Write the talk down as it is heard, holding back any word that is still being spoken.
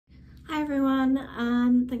Hi everyone,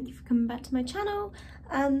 thank you for coming back to my channel.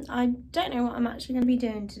 I don't know what I'm actually going to be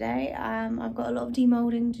doing today. I've got a lot of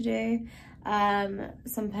demoulding to do,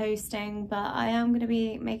 some posting, but I am going to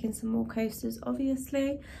be making some more coasters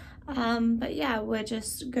obviously. But yeah, we'll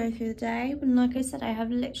just go through the day. And like I said, I have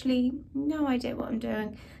literally no idea what I'm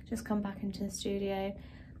doing. Just come back into the studio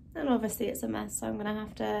and obviously it's a mess, so I'm going to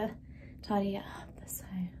have to tidy it up.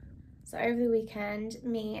 So over the weekend,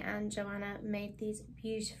 me and Joanna made these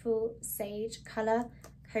beautiful sage colour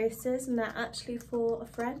coasters, and they're actually for a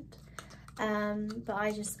friend. But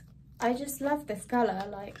I just love this colour.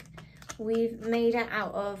 Like, we've made it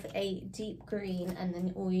out of a deep green, and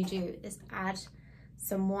then all you do is add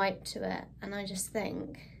some white to it. And I just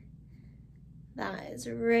think that is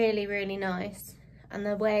really, really nice. And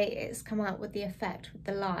the way it's come out with the effect with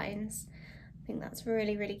the lines, I think that's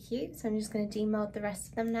really, really cute. So I'm just going to demould the rest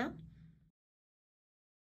of them now.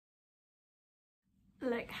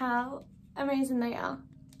 Look how amazing they are.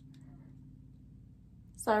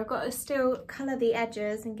 So I've got to still colour the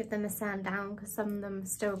edges and give them a sand down because some of them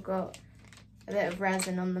still got a bit of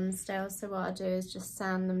resin on them still. So what I'll do is just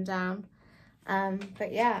sand them down.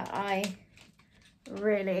 But yeah, I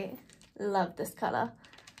really love this colour,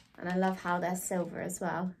 and I love how they're silver as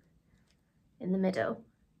well in the middle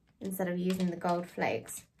instead of using the gold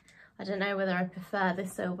flakes. I don't know whether I prefer the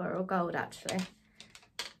silver or gold actually,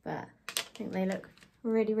 but I think they look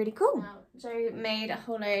really, really cool. Now, Joe made a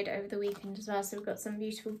whole load over the weekend as well, so we've got some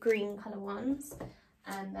beautiful green colour ones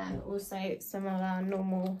and then also some of our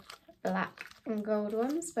normal black and gold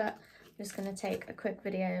ones, but I'm just going to take a quick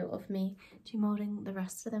video of me demoulding the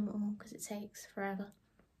rest of them all because it takes forever.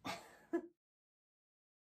 So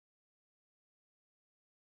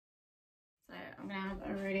I'm going to have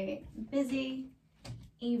a really busy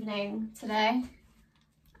evening today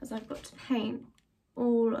as I've got to paint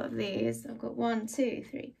all of these. I've got 1, 2,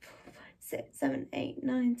 3, 4, 5, 6, 7, 8,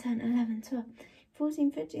 9, 10, 11, 12,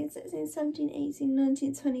 14, 15, 16, 17, 18,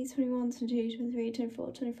 19, 20, 21, 22, 23,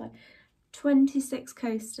 24, 25, 26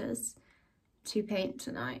 coasters to paint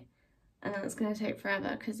tonight. And that's going to take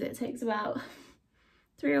forever because it takes about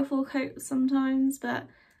 3 or 4 coats sometimes, but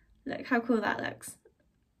look how cool that looks.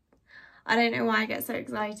 I don't know why I get so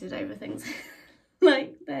excited over things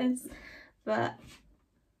like this, but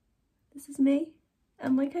this is me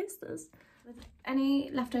and my coasters. With any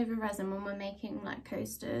leftover resin when we're making like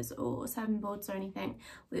coasters or 7 boards or anything,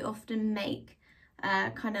 we often make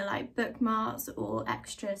kind of like bookmarks or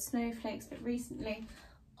extra snowflakes, but recently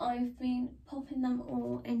I've been popping them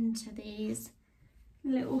all into these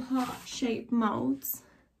little heart-shaped moulds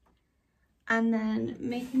and then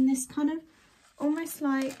making this kind of almost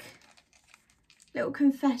like little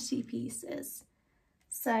confetti pieces.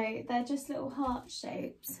 So they're just little heart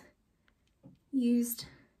shapes used,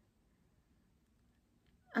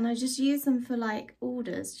 and I just use them for like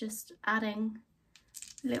orders, just adding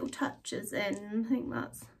little touches in. I think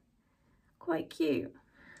that's quite cute.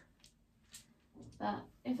 But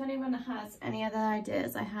if anyone has any other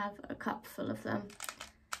ideas, I have a cup full of them,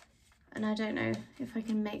 and I don't know if I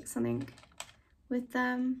can make something with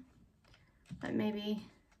them, like maybe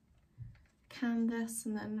canvas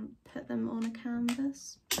and then put them on a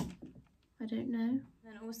canvas. I don't know.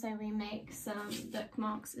 Then also we make some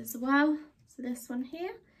bookmarks as well. So this one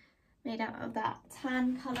here, made out of that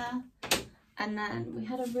tan colour. And then we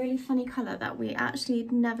had a really funny colour that we actually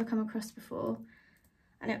had never come across before.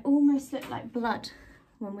 And it almost looked like blood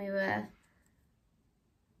when we were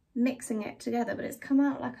mixing it together, but it's come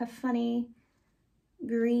out like a funny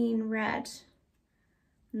green red.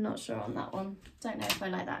 I'm not sure on that one. Don't know if I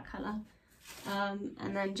like that colour.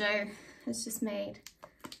 And then Joe has just made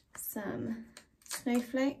some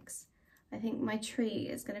snowflakes. I think my tree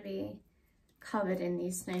is going to be covered in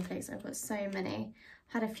these snowflakes. I've got so many.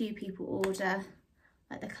 Had a few people order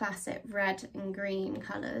like the classic red and green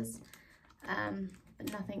colours,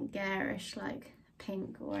 but nothing garish like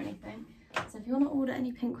pink or anything. So if you want to order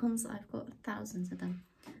any pink ones, I've got thousands of them.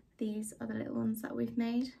 These are the little ones that we've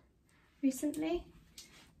made recently.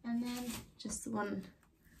 And then just one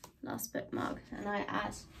last bookmark, and I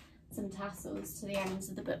add some tassels to the ends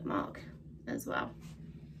of the bookmark as well.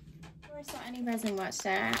 Before I start any resin work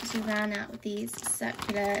today, I actually ran out of these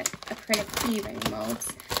circular acrylic keyring moulds.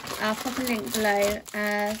 I'll pop a link below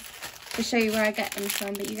to show you where I get them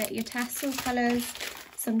from, but you get your tassel colours,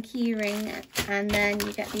 some keyring, and then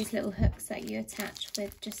you get these little hooks that you attach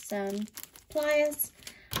with just some pliers,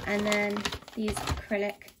 and then these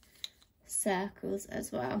acrylic circles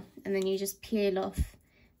as well, and then you just peel off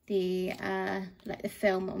the like the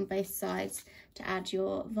film on both sides to add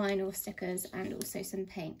your vinyl stickers and also some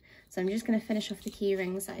paint. So I'm just going to finish off the key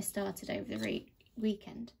rings that I started over the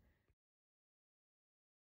weekend.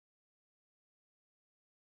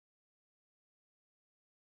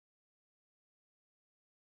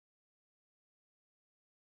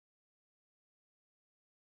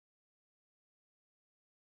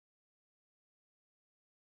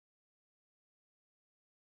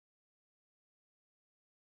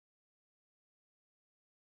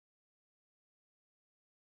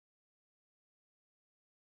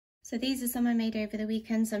 So these are some I made over the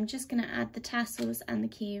weekend, so I'm just going to add the tassels and the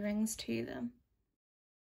key rings to them.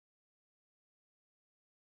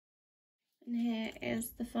 And here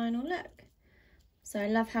is the final look. So I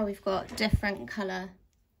love how we've got different colour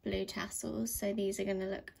blue tassels, so these are going to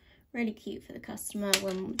look really cute for the customer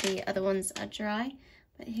when the other ones are dry.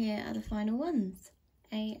 But here are the final ones,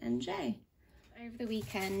 A and J. Over the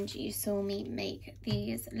weekend you saw me make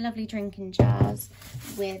these lovely drinking jars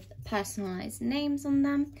with personalised names on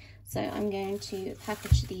them, so I'm going to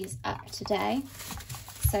package these up today.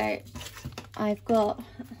 So I've got,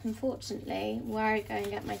 unfortunately, where I go and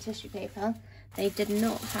get my tissue paper, they did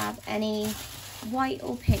not have any white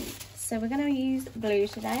or pink, so we're going to use blue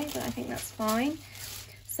today, but I think that's fine.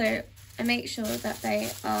 So I make sure that they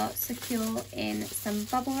are secure in some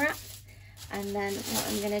bubble wrap, and then what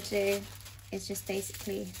I'm going to do is just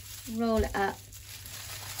basically roll it up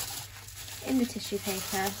in the tissue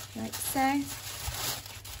paper like so.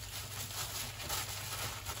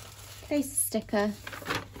 Place a sticker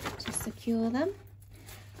to secure them.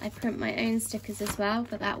 I print my own stickers as well,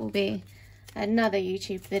 but that will be another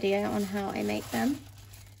YouTube video on how I make them.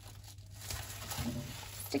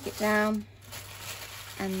 Stick it down,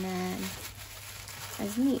 and then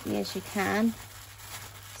as neatly as you can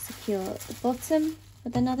secure the bottom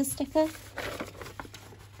with another sticker.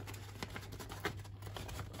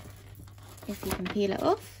 If you can peel it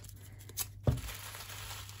off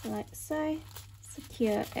like so,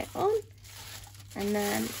 secure it on, and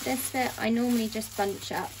then this bit I normally just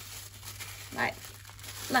bunch up like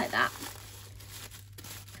that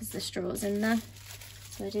because the straw's in there.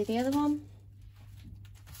 So I do the other one,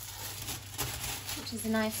 which is a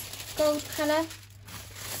nice gold colour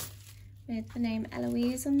with the name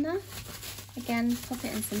Eloise on there. Again, pop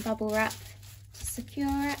it in some bubble wrap to secure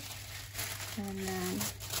it, and then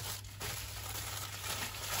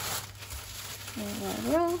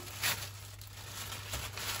roll,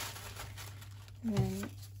 and then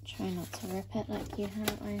try not to rip it like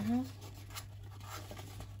I have.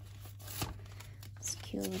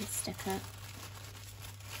 Secure with a sticker.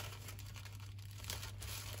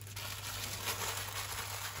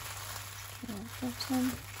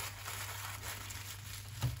 Bottom.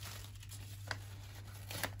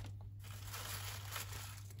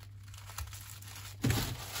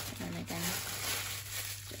 And then again,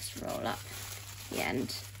 just roll up the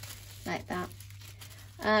end like that.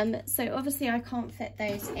 So obviously I can't fit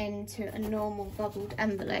those into a normal bubbled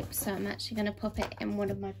envelope, so I'm actually going to pop it in one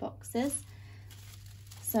of my boxes.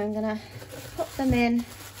 So I'm going to pop them in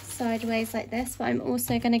sideways like this, but I'm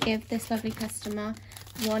also going to give this lovely customer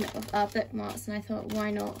one of our bookmarks, and I thought,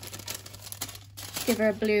 why not give her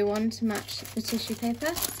a blue one to match the tissue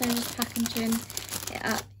paper. So I'm just packaging it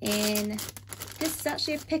up in, this is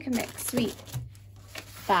actually a Pick a Mix sweet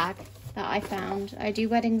bag that I found. I do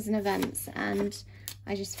weddings and events, and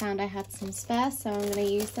I just found I had some spare, so I'm going to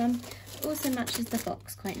use them. It also matches the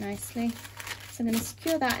box quite nicely. So I'm going to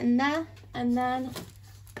secure that in there, and then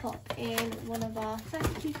pop in one of our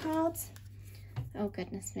thank you cards. Oh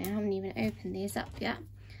goodness me, I haven't even opened these up yet.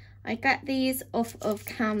 I get these off of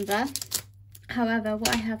Canva. However, what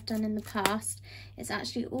I have done in the past is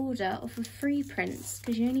actually order off of free prints,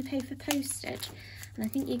 because you only pay for postage. And I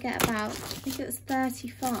think you get about, I think it was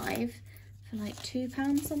 35 for like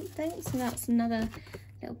 £2 something. So that's another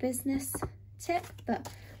little business tip, but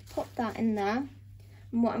pop that in there.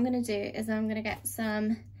 And what I'm going to do is I'm going to get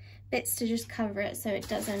some bits to just cover it so it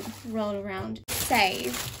doesn't roll around.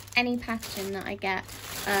 Save any packaging that I get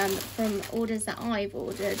from orders that I've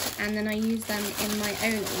ordered, and then I use them in my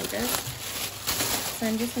own orders. So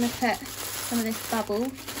I'm just going to put some of this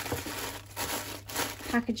bubble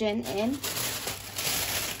packaging in.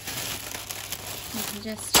 I can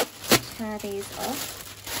just tear these off.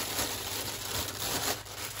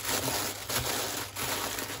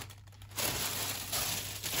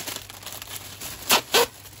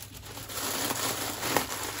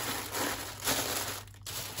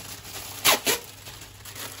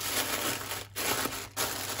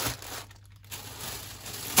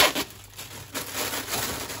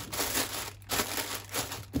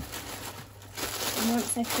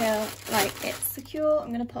 Once I feel like it's secure,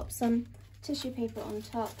 I'm going to pop some tissue paper on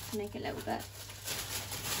top to make it a little bit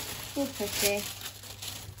more pretty.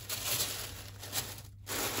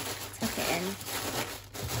 Tuck it in.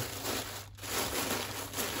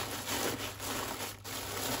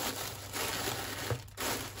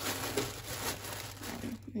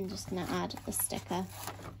 I'm just going to add the sticker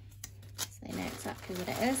so they know exactly what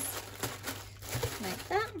it is, like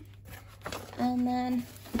that. And then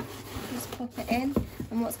just pop it in.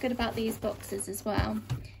 And what's good about these boxes as well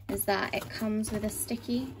is that it comes with a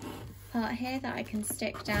sticky part here that I can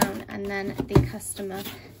stick down, and then the customer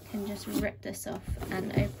can just rip this off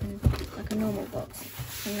and open like a normal box.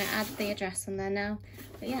 I'm going to add the address on there now.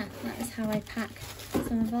 But yeah, that is how I pack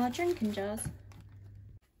some of our drinking jars.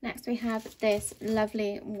 Next we have this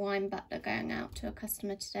lovely wine butler going out to a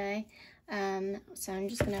customer today. So I'm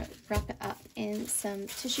just going to wrap it up in some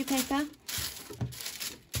tissue paper.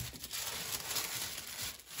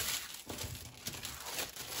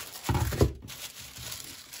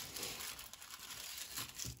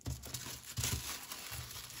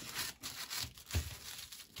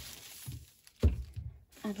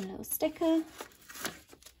 Add a little sticker.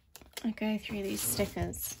 I go through these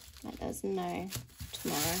stickers like there's no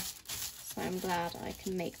tomorrow, so I'm glad I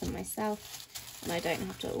can make them myself and I don't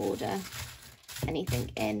have to order anything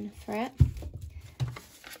in for it.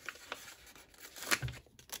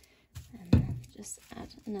 And then just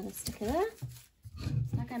add another sticker there.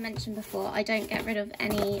 Like I mentioned before, I don't get rid of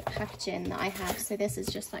any packaging that I have, so this is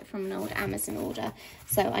just like from an old Amazon order.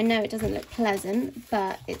 So I know it doesn't look pleasant,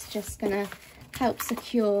 but it's just gonna help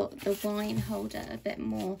secure the wine holder a bit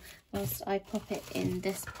more whilst I pop it in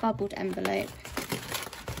this bubbled envelope.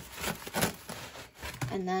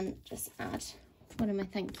 And then just add one of my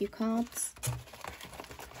thank you cards.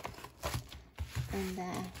 And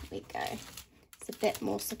there we go. It's a bit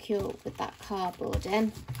more secure with that cardboard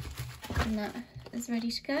in. And that is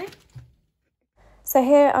ready to go. So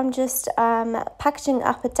here I'm just packaging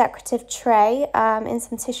up a decorative tray in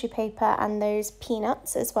some tissue paper and those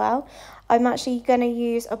peanuts as well. I'm actually going to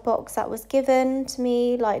use a box that was given to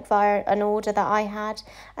me like via an order that I had,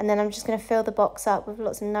 and then I'm just going to fill the box up with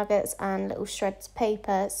lots of nuggets and little shreds of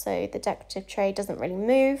paper so the decorative tray doesn't really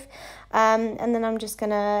move. And then I'm just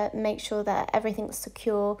going to make sure that everything's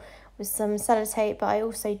secure with some sellotape, but I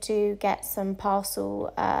also do get some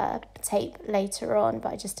parcel tape later on,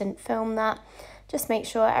 but I just didn't film that. Just make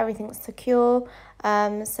sure everything's secure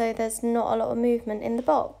so there's not a lot of movement in the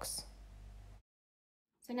box.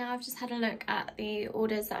 So now I've just had a look at the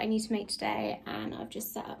orders that I need to make today, and I've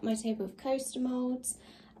just set up my table of coaster moulds.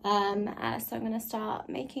 So I'm going to start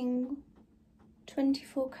making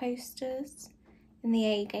 24 coasters in the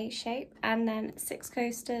A-gate shape and then 6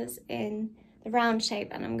 coasters in the round shape,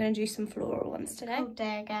 and I'm going to do some floral ones today. Cold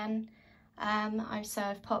day again.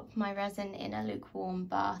 I've popped my resin in a lukewarm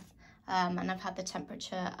bath. And I've had the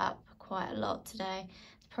temperature up quite a lot today.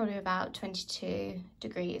 It's probably about 22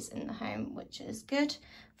 degrees in the home, which is good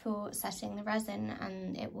for setting the resin,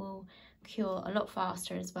 and it will cure a lot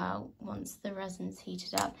faster as well once the resin's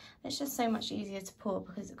heated up. It's just so much easier to pour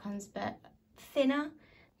because it comes a bit thinner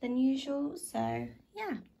than usual, so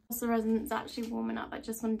yeah. As the resin's actually warming up, I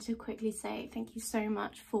just wanted to quickly say thank you so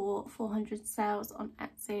much for 400 sales on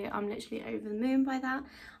Etsy. I'm literally over the moon by that.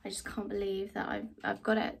 I just can't believe that I've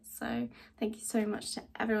got it. So thank you so much to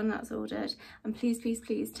everyone that's ordered, and please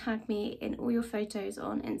tag me in all your photos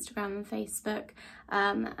on Instagram and Facebook,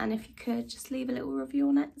 and if you could just leave a little review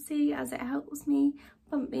on Etsy, as it helps me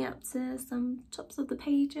bump me up to some tops of the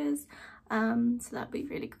pages, so that'd be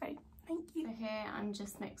really great. Thank you. So here I'm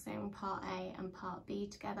just mixing part A and part B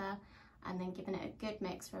together and then giving it a good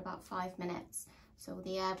mix for about 5 minutes so all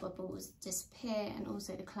the air bubbles disappear and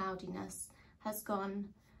also the cloudiness has gone.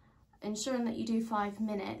 Ensuring that you do 5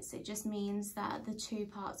 minutes, it just means that the 2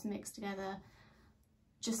 parts mix together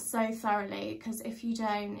just so thoroughly, because if you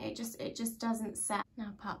don't, it just doesn't set.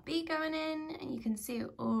 Now part B going in, and you can see it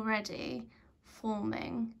already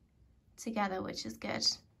forming together, which is good.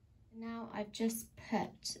 Now I've just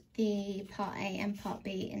put the part A and part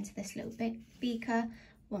B into this little beaker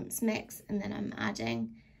once mixed, and then I'm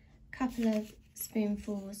adding a couple of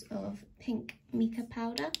spoonfuls of pink mica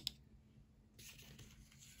powder,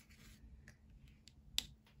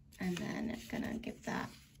 and then I'm gonna give that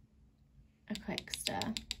a quick stir.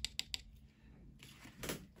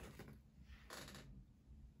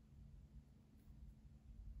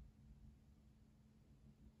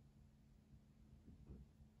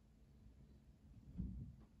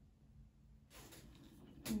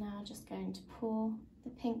 Now just going to pour the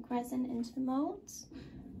pink resin into the moulds.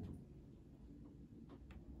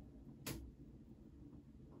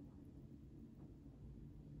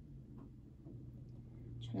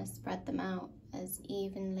 Trying to spread them out as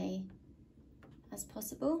evenly as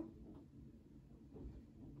possible.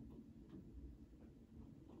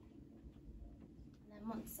 And then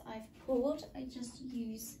once I've poured, I just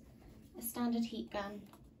use a standard heat gun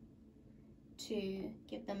to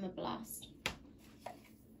give them a blast.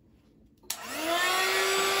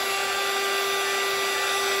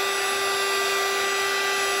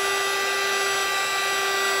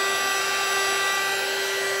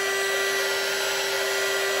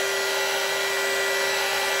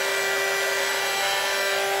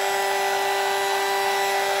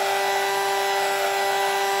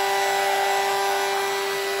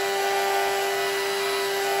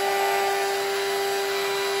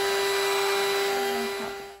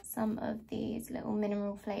 of these little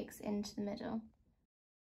mineral flakes into the middle.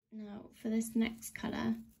 Now for this next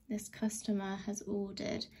colour, this customer has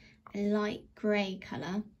ordered a light grey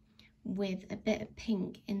colour with a bit of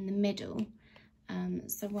pink in the middle.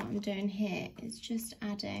 So what I'm doing here is just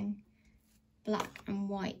adding black and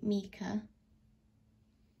white mica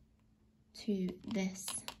to this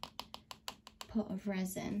pot of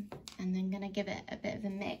resin, and then going to give it a bit of a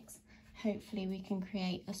mix. Hopefully we can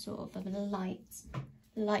create a sort of a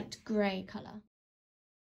light grey colour.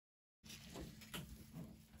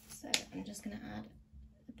 So I'm just going to add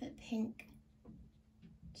a bit of pink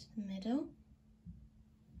to the middle,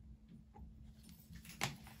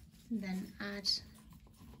 and then add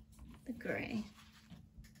the grey.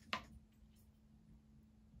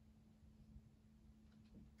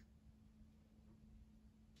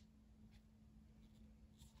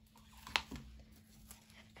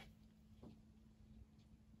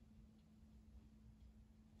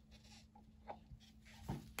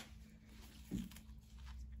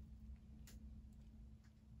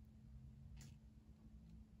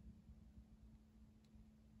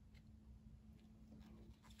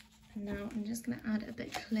 And now I'm just going to add a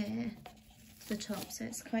bit clear to the top, so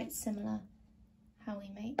it's quite similar how we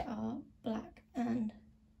make our black and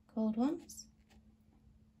gold ones.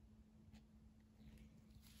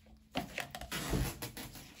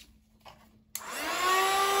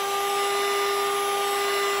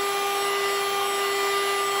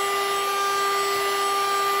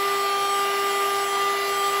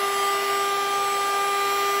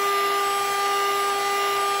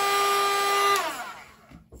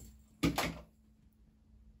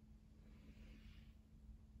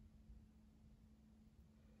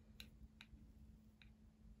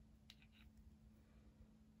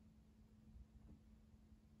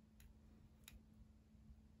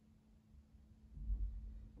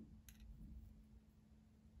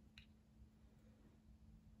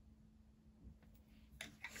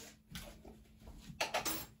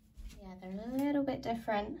 They're a little bit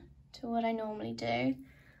different to what I normally do,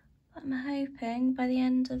 but I'm hoping by the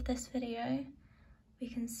end of this video we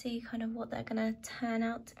can see kind of what they're going to turn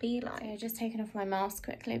out to be like. So I've just taken off my mask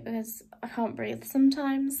quickly because I can't breathe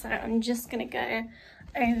sometimes, so I'm just going to go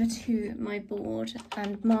over to my board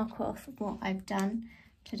and mark off what I've done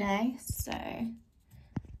today. So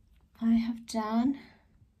I have done,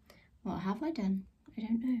 what have I done? I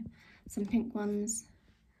don't know. Some pink ones,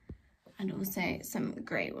 and also some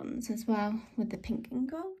grey ones as well with the pink and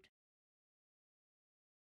gold.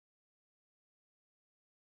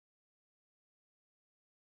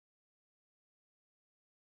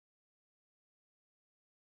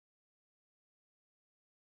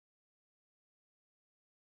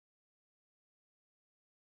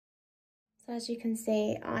 So as you can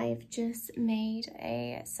see, I've just made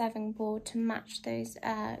a serving board to match those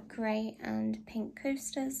grey and pink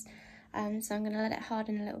coasters. So I'm going to let it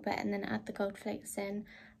harden a little bit and then add the gold flakes in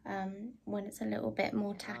when it's a little bit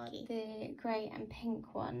more tacky. The grey and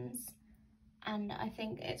pink ones, and I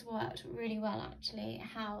think it's worked really well actually,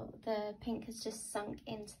 how the pink has just sunk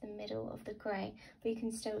into the middle of the grey, but you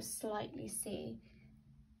can still slightly see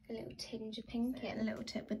a little tinge of pink. A little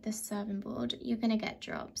tip with this serving board, you're going to get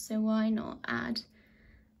drops, so why not add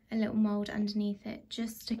a little mould underneath it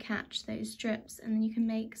just to catch those drips, and then you can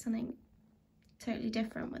make something totally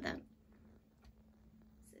different with it.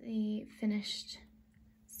 The finished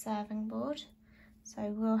serving board, so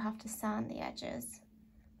we'll have to sand the edges.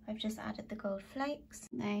 I've just added the gold flakes.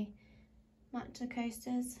 They match the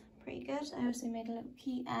coasters pretty good. I also made a little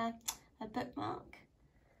key a bookmark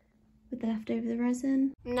with the leftover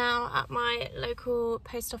resin. Now at my local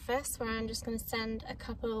post office, where I'm just going to send a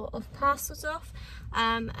couple of parcels off,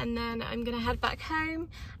 and then I'm going to head back home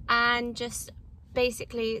and just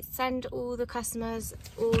basically send all the customers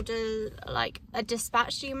order like a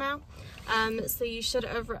dispatched email. So you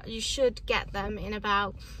should get them in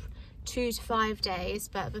about 2 to 5 days,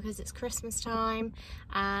 but because it's Christmas time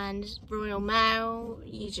and Royal Mail,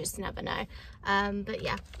 you just never know. But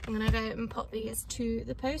yeah, I'm gonna go and pop these to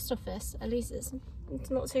the post office. At least it's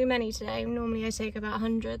not too many today. Normally I take about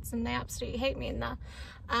hundreds and they absolutely hate me in there.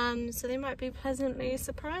 So they might be pleasantly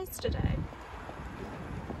surprised today.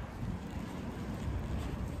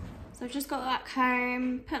 So I've just got back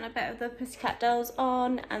home, putting a bit of the Pussycat Dolls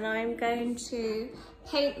on, and I'm going to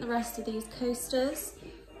paint the rest of these coasters.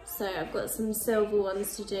 So I've got some silver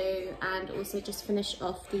ones to do, and also just finish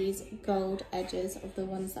off these gold edges of the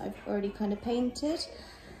ones that I've already kind of painted.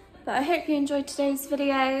 But I hope you enjoyed today's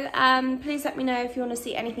video. Please let me know if you want to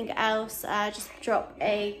see anything else. Just drop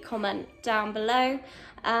a comment down below.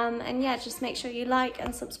 And yeah, just make sure you like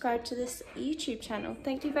and subscribe to this YouTube channel.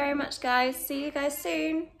 Thank you very much, guys. See you guys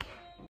soon.